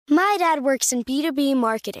My dad works in B2B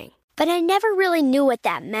marketing, but I never really knew what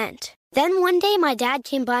that meant. Then one day my dad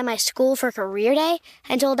came by my school for career day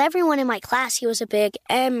and told everyone in my class he was a big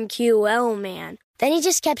MQL man. Then he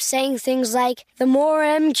just kept saying things like, the more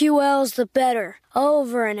MQLs, the better,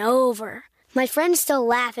 over and over. My friends still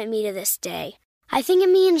laugh at me to this day. I think it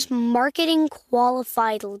means marketing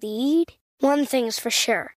qualified lead. One thing's for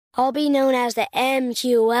sure, I'll be known as the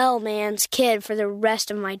MQL man's kid for the rest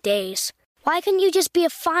of my days. Why couldn't you just be a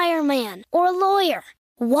fireman or a lawyer?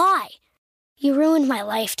 Why? You ruined my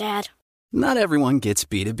life, Dad. Not everyone gets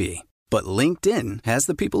B2B, but LinkedIn has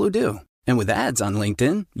the people who do. And with ads on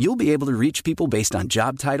LinkedIn, you'll be able to reach people based on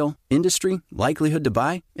job title, industry, likelihood to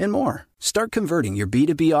buy, and more. Start converting your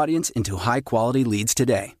B2B audience into high-quality leads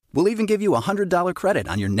today. We'll even give you a $100 credit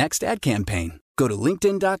on your next ad campaign. Go to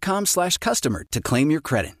linkedin.com/customer to claim your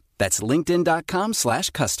credit. That's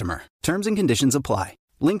linkedin.com/customer. Terms and conditions apply.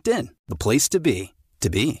 LinkedIn, the place to be, to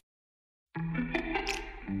be.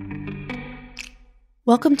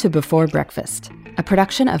 Welcome to Before Breakfast, a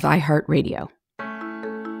production of iHeartRadio.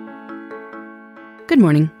 Good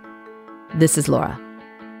morning. This is Laura.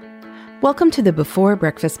 Welcome to the Before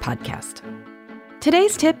Breakfast podcast.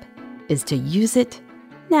 Today's tip is to use it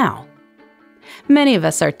now. Many of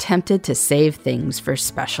us are tempted to save things for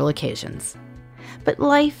special occasions. But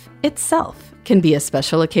life itself can be a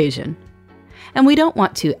special occasion, and we don't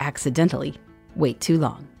want to accidentally wait too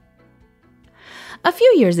long. A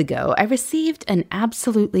few years ago, I received an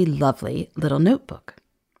absolutely lovely little notebook.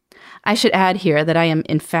 I should add here that I am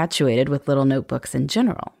infatuated with little notebooks in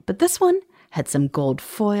general, but this one had some gold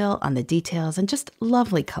foil on the details and just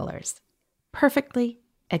lovely colors. Perfectly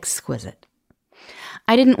exquisite.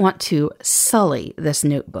 I didn't want to sully this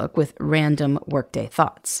notebook with random workday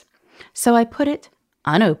thoughts, so I put it,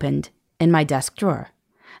 unopened, in my desk drawer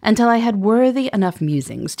until I had worthy enough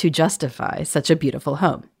musings to justify such a beautiful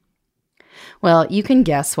home. Well, you can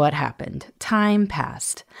guess what happened. Time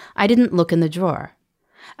passed. I didn't look in the drawer.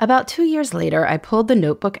 About 2 years later, I pulled the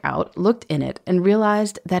notebook out, looked in it, and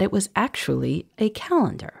realized that it was actually a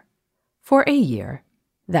calendar for a year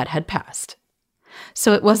that had passed.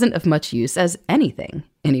 So it wasn't of much use as anything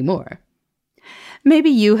anymore. Maybe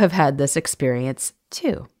you have had this experience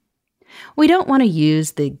too. We don't want to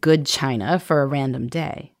use the good china for a random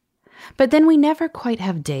day, but then we never quite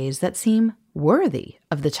have days that seem worthy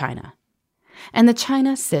of the china. And the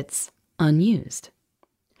china sits unused.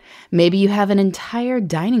 Maybe you have an entire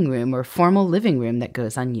dining room or formal living room that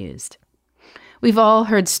goes unused. We've all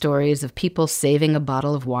heard stories of people saving a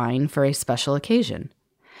bottle of wine for a special occasion,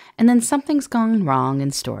 and then something's gone wrong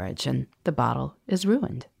in storage and the bottle is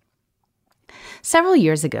ruined. Several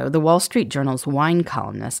years ago, the Wall Street Journal's wine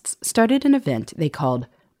columnists started an event they called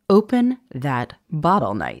Open That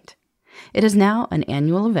Bottle Night. It is now an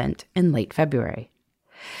annual event in late February.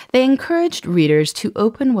 They encouraged readers to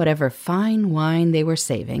open whatever fine wine they were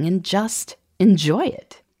saving and just enjoy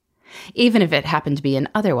it, even if it happened to be an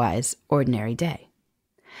otherwise ordinary day.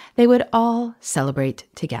 They would all celebrate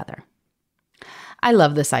together. I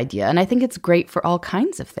love this idea, and I think it's great for all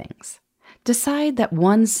kinds of things. Decide that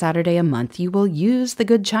one Saturday a month you will use the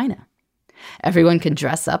good china. Everyone can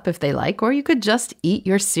dress up if they like, or you could just eat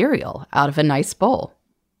your cereal out of a nice bowl.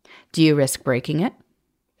 Do you risk breaking it?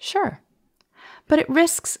 Sure. But it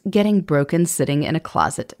risks getting broken sitting in a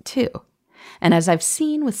closet too. And as I've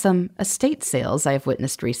seen with some estate sales I have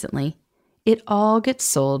witnessed recently, it all gets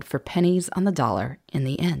sold for pennies on the dollar in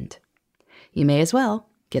the end. You may as well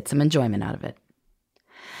get some enjoyment out of it.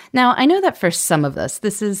 Now, I know that for some of us,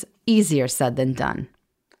 this is easier said than done.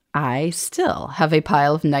 I still have a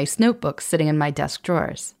pile of nice notebooks sitting in my desk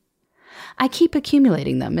drawers. I keep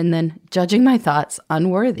accumulating them and then judging my thoughts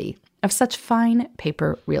unworthy of such fine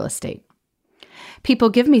paper real estate. People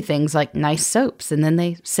give me things like nice soaps, and then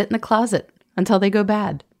they sit in the closet until they go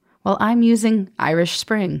bad, while I'm using Irish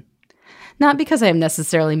Spring. Not because I am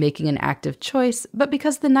necessarily making an active choice, but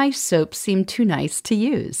because the nice soaps seem too nice to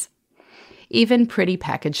use. Even pretty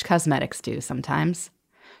packaged cosmetics do sometimes.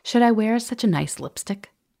 Should I wear such a nice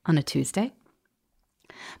lipstick on a Tuesday?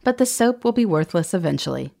 But the soap will be worthless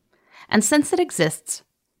eventually, and since it exists,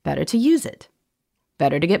 better to use it.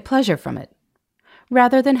 Better to get pleasure from it,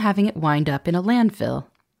 rather than having it wind up in a landfill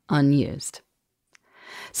unused.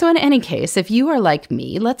 So in any case, if you are like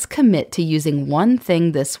me, let's commit to using one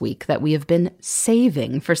thing this week that we have been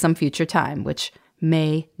saving for some future time, which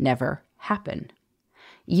may never happen.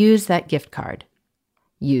 Use that gift card.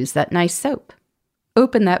 Use that nice soap.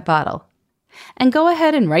 Open that bottle. And go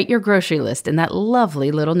ahead and write your grocery list in that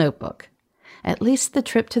lovely little notebook. At least the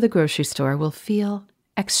trip to the grocery store will feel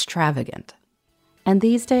extravagant. And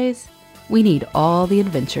these days, we need all the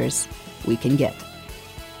adventures we can get.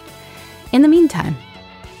 In the meantime,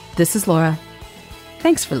 this is Laura.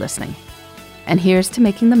 Thanks for listening. And here's to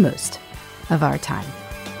making the most of our time.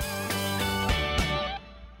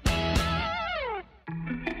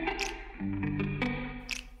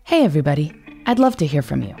 Hey everybody, I'd love to hear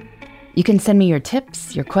from you. You can send me your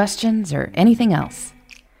tips, your questions, or anything else.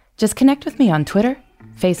 Just connect with me on Twitter,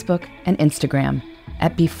 Facebook, and Instagram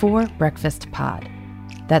at Before Breakfast Pod.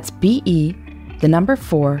 That's BE, the number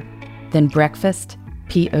 4, then breakfast,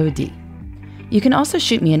 POD. You can also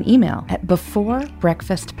shoot me an email at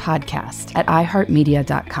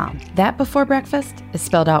beforebreakfastpodcast@iheartmedia.com. That Before Breakfast is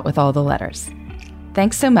spelled out with all the letters.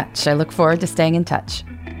 Thanks so much. I look forward to staying in touch.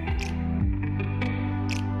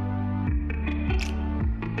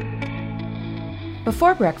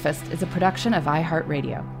 Before Breakfast is a production of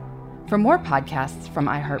iHeartRadio. For more podcasts from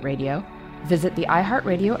iHeartRadio, visit the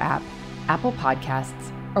iHeartRadio app, Apple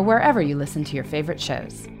Podcasts, or wherever you listen to your favorite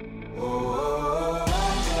shows.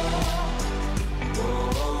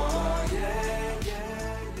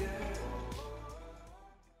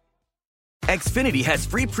 Xfinity has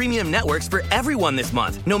free premium networks for everyone this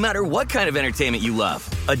month, no matter what kind of entertainment you love.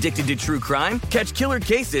 Addicted to true crime? Catch killer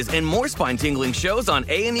cases and more spine-tingling shows on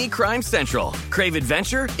A&E Crime Central. Crave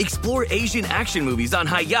adventure? Explore Asian action movies on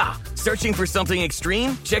Hi-Ya. Searching for something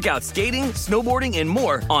extreme? Check out skating, snowboarding, and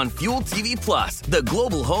more on Fuel TV Plus, the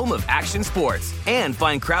global home of action sports. And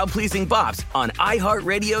find crowd-pleasing bops on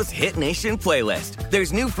iHeartRadio's Hit Nation playlist.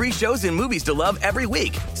 There's new free shows and movies to love every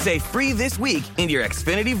week. Say free this week in your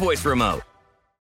Xfinity voice remote.